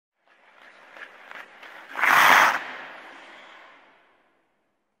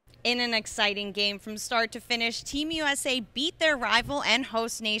In an exciting game from start to finish, Team USA beat their rival and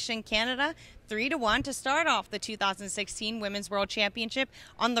host nation Canada 3-1 to start off the 2016 Women's World Championship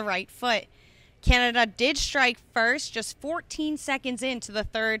on the right foot. Canada did strike first just 14 seconds into the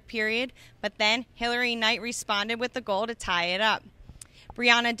third period, but then Hilary Knight responded with the goal to tie it up.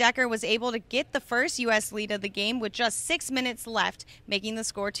 Brianna Decker was able to get the first U.S. lead of the game with just 6 minutes left, making the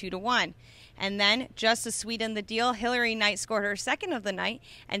score 2-1. And then, just to sweeten the deal, Hilary Knight scored her second of the night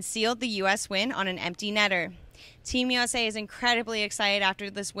and sealed the U.S. win on an empty netter. Team USA is incredibly excited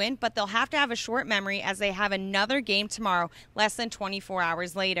after this win, but they'll have to have a short memory as they have another game tomorrow, less than 24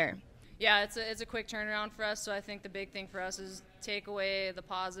 hours later. Yeah, it's a quick turnaround for us, so I think the big thing for us is take away the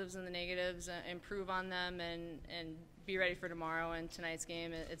positives and the negatives, improve on them, and be ready for tomorrow and tonight's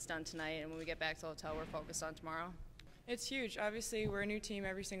game. It's done tonight, and when we get back to the hotel, we're focused on tomorrow. It's huge. Obviously, we're a new team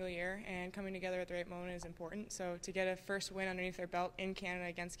every single year, and coming together at the right moment is important. So to get a first win underneath their belt in Canada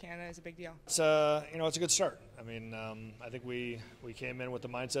against Canada is a big deal. It's it's a good start. I mean, I think we came in with the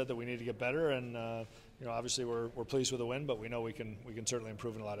mindset that we need to get better, and obviously we're pleased with the win, but we know we can certainly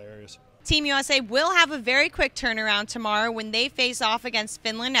improve in a lot of areas. Team USA will have a very quick turnaround tomorrow when they face off against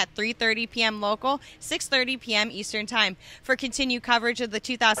Finland at 3:30 p.m. local, 6:30 p.m. Eastern Time. For continued coverage of the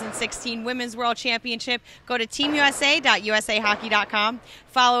 2016 Women's World Championship, go to teamusa.usahockey.com.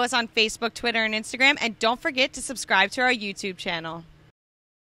 Follow us on Facebook, Twitter, and Instagram, and don't forget to subscribe to our YouTube channel.